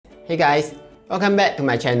Hey guys, welcome back to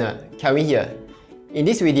my channel, Kelvin here. In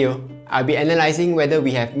this video, I'll be analyzing whether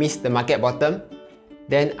we have missed the market bottom.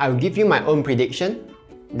 Then I'll give you my own prediction.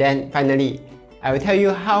 Then finally, I will tell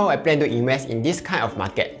you how I plan to invest in this kind of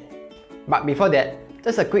market. But before that,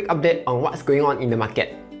 just a quick update on what's going on in the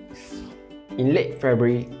market. In late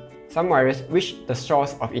February, some virus reached the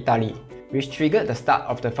shores of Italy, which triggered the start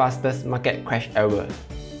of the fastest market crash ever,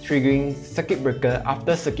 triggering circuit breaker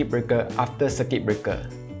after circuit breaker after circuit breaker.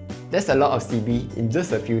 That's a lot of CB in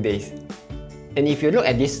just a few days. And if you look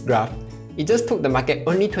at this graph, it just took the market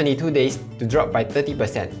only 22 days to drop by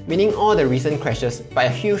 30%, meaning all the recent crashes by a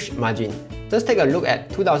huge margin. Just take a look at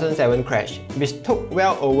 2007 crash, which took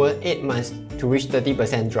well over 8 months to reach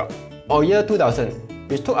 30% drop, or year 2000,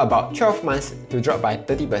 which took about 12 months to drop by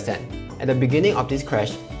 30%. At the beginning of this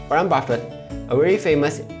crash, Warren Buffett, a very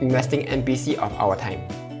famous investing NPC of our time,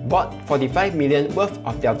 bought 45 million worth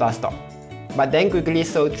of Delta stock, but then quickly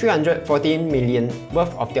sold 314 million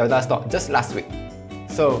worth of Delta stock just last week.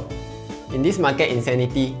 So, in this market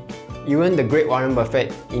insanity, even the great Warren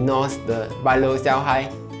Buffett ignores the buy low sell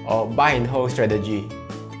high or buy and hold strategy.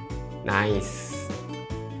 Nice.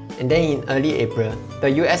 And then in early April, the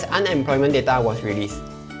US unemployment data was released.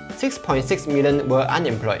 6.6 million were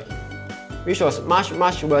unemployed, which was much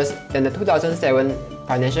worse than the 2007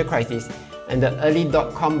 financial crisis and the early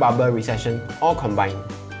dot-com bubble recession all combined.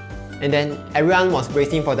 And then everyone was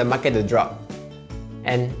bracing for the market to drop.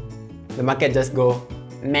 And the market just go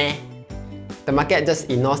meh. The market just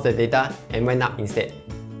ignores the data and went up instead.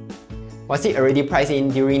 Was it already priced in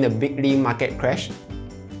during the big market crash?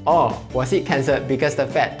 Or was it cancelled because the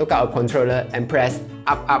Fed took out a controller and pressed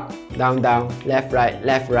up, down, left,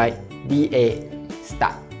 right, DA,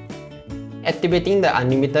 start, activating the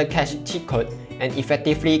unlimited cash cheat code and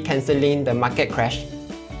effectively cancelling the market crash?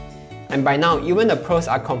 And by now, even the pros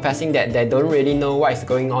are confessing that they don't really know what is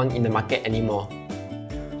going on in the market anymore.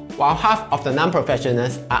 While half of the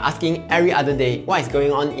non-professionals are asking every other day what is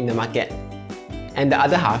going on in the market, and the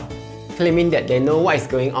other half claiming that they know what is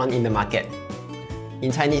going on in the market.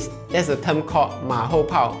 In Chinese, there's a term called 马后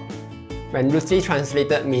炮, when loosely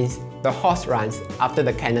translated means the horse runs after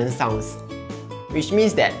the cannon sounds, which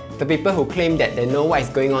means that the people who claim that they know what is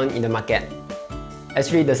going on in the market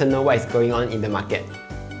actually doesn't know what is going on in the market.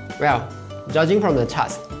 Well, judging from the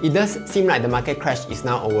charts, it does seem like the market crash is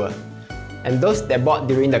now over, and those that bought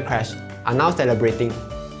during the crash are now celebrating,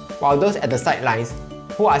 while those at the sidelines,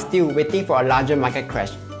 who are still waiting for a larger market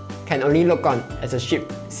crash, can only look on as a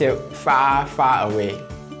ship sailed far away.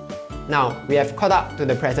 Now, we have caught up to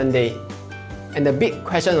the present day, and the big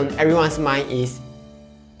question on everyone's mind is,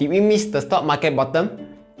 did we miss the stock market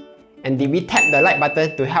bottom? And did we tap the like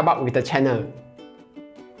button to help out with the channel?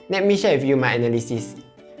 Let me share with you my analysis.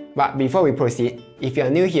 But before we proceed, if you are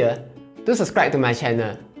new here, do subscribe to my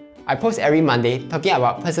channel. I post every Monday talking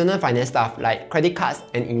about personal finance stuff like credit cards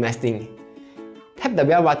and investing. Tap the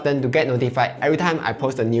bell button to get notified every time I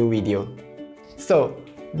post a new video. So,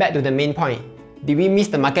 back to the main point. Did we miss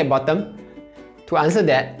the market bottom? To answer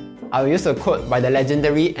that, I'll use a quote by the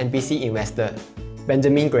legendary NPC investor,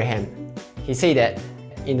 Benjamin Graham. He said that,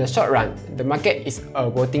 in the short run, the market is a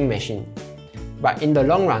voting machine. But in the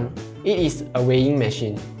long run, it is a weighing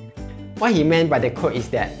machine. What he meant by the quote is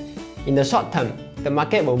that, in the short term, the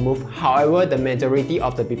market will move however the majority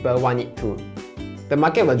of the people want it to. The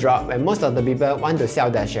market will drop when most of the people want to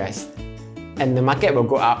sell their shares. And the market will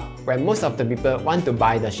go up when most of the people want to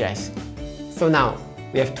buy the shares. So now,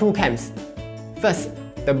 we have two camps. First,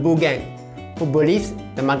 the bull gang, who believes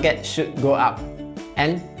the market should go up,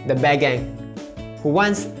 and the bear gang, who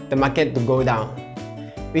wants the market to go down.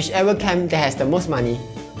 Whichever camp that has the most money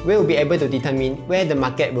will be able to determine where the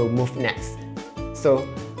market will move next. So,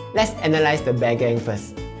 let's analyze the bear gang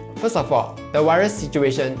first. First of all, the virus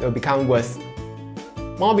situation will become worse.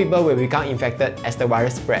 More people will become infected as the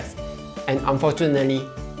virus spreads, and unfortunately,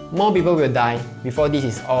 more people will die before this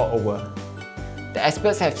is all over. The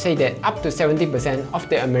experts have said that up to 70% of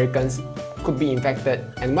the Americans could be infected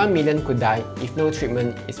and 1 million could die if no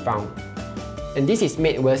treatment is found. And this is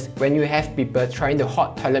made worse when you have people trying to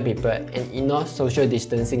hoard toilet paper and ignore social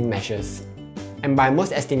distancing measures. And by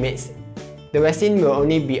most estimates, the vaccine will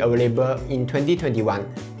only be available in 2021,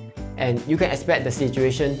 and you can expect the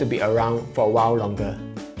situation to be around for a while longer.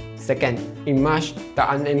 Second, in March, the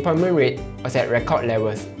unemployment rate was at record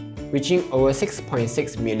levels, reaching over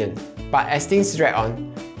 6.6 million. But as things drag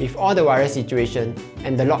on, with all the virus situation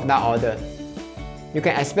and the lockdown order, you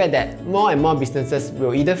can expect that more and more businesses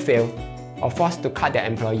will either fail or forced to cut their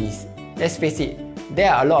employees. Let's face it,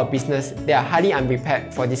 there are a lot of businesses that are highly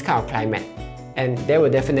unprepared for this kind of climate, and they will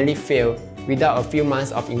definitely fail without a few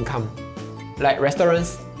months of income. Like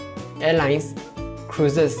restaurants, airlines,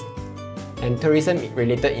 cruises, and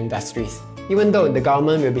tourism-related industries, even though the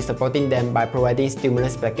government will be supporting them by providing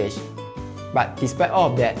stimulus package. But despite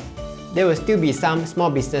all of that, there will still be some small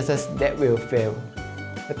businesses that will fail.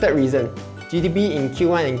 The third reason, GDP in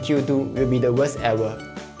Q1 and Q2 will be the worst ever.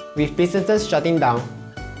 With businesses shutting down,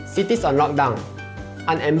 cities on lockdown,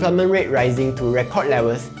 unemployment rate rising to record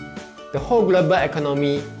levels, the whole global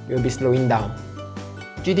economy will be slowing down.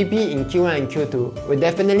 GDP in Q1 and Q2 will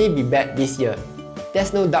definitely be bad this year.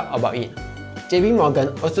 There's no doubt about it. JP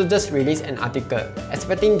Morgan also just released an article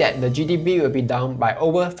expecting that the GDP will be down by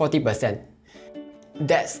over 40%.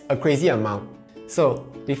 That's a crazy amount. So,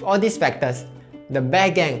 with all these factors, the bear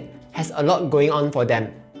gang has a lot going on for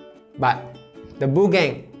them. But the bull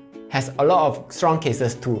gang has a lot of strong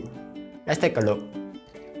cases too. Let's take a look.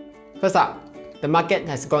 First up, the market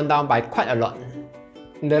has gone down by quite a lot.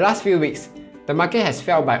 In the last few weeks, the market has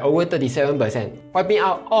fell by over 37%, wiping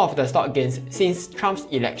out all of the stock gains since Trump's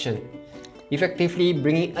election, effectively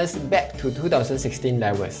bringing us back to 2016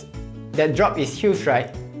 levels. That drop is huge, right?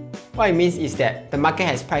 What it means is that the market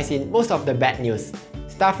has priced in most of the bad news.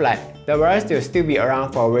 Stuff like the virus will still be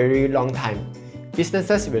around for a very long time,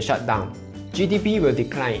 businesses will shut down, GDP will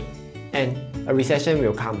decline, and a recession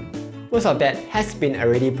will come. Most of that has been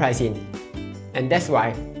already priced in. And that's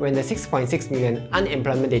why when the 6.6 million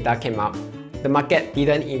unemployment data came out, the market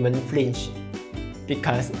didn't even flinch,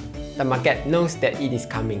 because the market knows that it is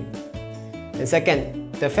coming. And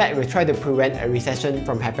second, the Fed will try to prevent a recession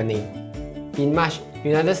from happening. In March,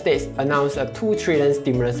 United States announced a $2 trillion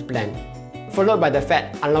stimulus plan, followed by the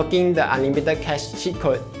Fed unlocking the unlimited cash cheat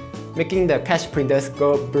code, making the cash printers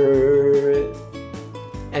go brrrr.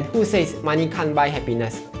 And who says money can't buy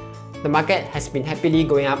happiness? The market has been happily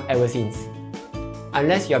going up ever since.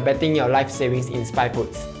 Unless you're betting your life savings in spy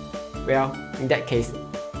puts. Well, in that case,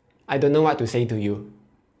 I don't know what to say to you.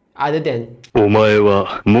 Other than, お前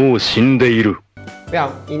はもう死んでいる。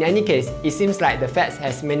 Well, in any case, it seems like the Fed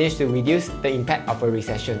has managed to reduce the impact of a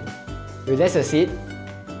recession. Will they succeed?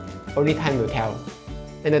 Only time will tell.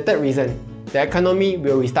 And the third reason, the economy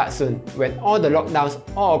will restart soon when all the lockdowns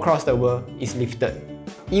all across the world is lifted.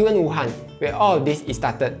 Even Wuhan, where all of this is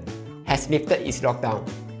started, has lifted its lockdown,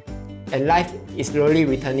 and life is slowly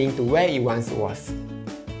returning to where it once was.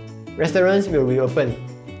 Restaurants will reopen,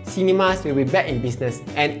 cinemas will be back in business,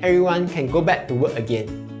 and everyone can go back to work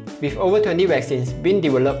again. With over 20 vaccines being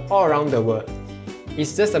developed all around the world,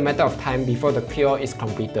 it's just a matter of time before the cure is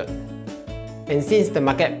completed. And since the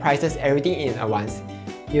market prices everything in advance,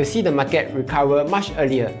 you'll see the market recover much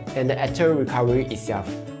earlier than the actual recovery itself.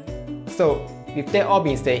 So, with that all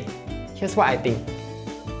being said, here's what I think.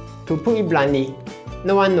 To put it bluntly,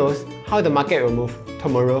 no one knows how the market will move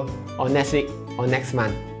tomorrow or next week or next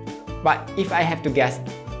month. But if I have to guess,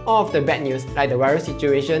 all of the bad news like the virus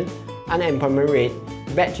situation, unemployment rate,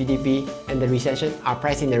 bad GDP, and the recession are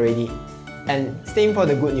priced in already. And same for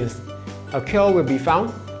the good news. A cure will be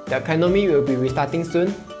found, the economy will be restarting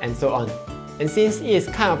soon, and so on. And since it is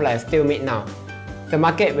kind of like a stalemate now, the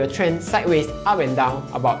market will trend sideways up and down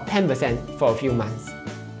about 10% for a few months.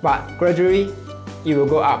 But gradually, it will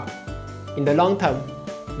go up. In the long term,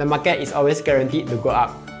 the market is always guaranteed to go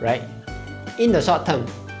up, right? In the short term,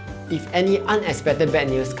 if any unexpected bad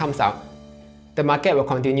news comes out, the market will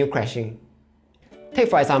continue crashing. Take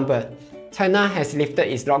for example, China has lifted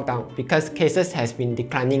its lockdown because cases has been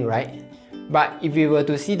declining, right? But if we were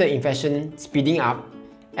to see the infection speeding up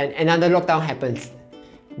and another lockdown happens,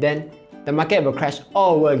 then the market will crash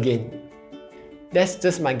all over again. That's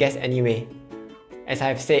just my guess anyway. As I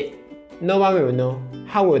have said, no one will know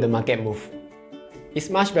how will the market move. It's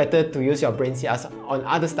much better to use your brain cells on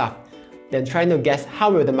other stuff than trying to guess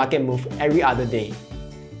how will the market move every other day.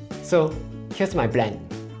 So here's my plan.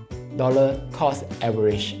 Dollar cost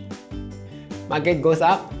average. Market goes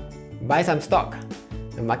up, buy some stock.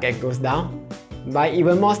 The market goes down, buy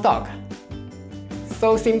even more stock.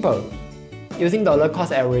 So simple. Using dollar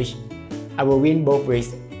cost average, I will win both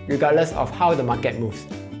ways regardless of how the market moves.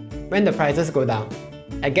 When the prices go down,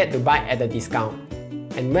 I get to buy at a discount.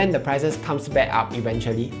 And when the prices comes back up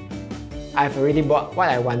eventually, I've already bought what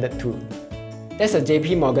I wanted to. There's a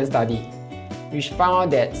JP Morgan study which found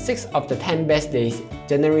out that 6 of the 10 best days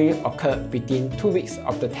generally occur between 2 weeks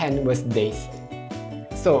of the 10 worst days.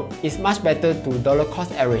 So it's much better to dollar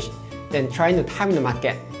cost average than trying to time the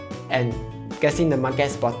market and guessing the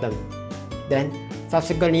market's bottom, then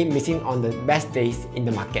subsequently missing on the best days in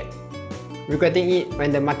the market, regretting it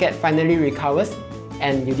when the market finally recovers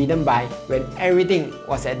and you didn't buy when everything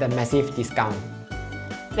was at the massive discount.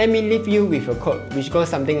 Let me leave you with a quote which goes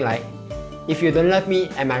something like, "If you don't love me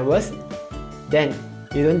at my worst, then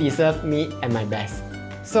you don't deserve me at my best."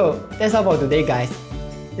 So that's all for today, guys.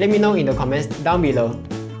 Let me know in the comments down below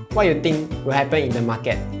what you think will happen in the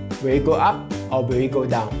market. Will it go up or will it go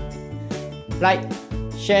down? Like,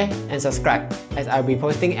 share and subscribe as I'll be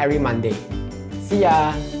posting every Monday. See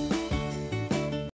ya!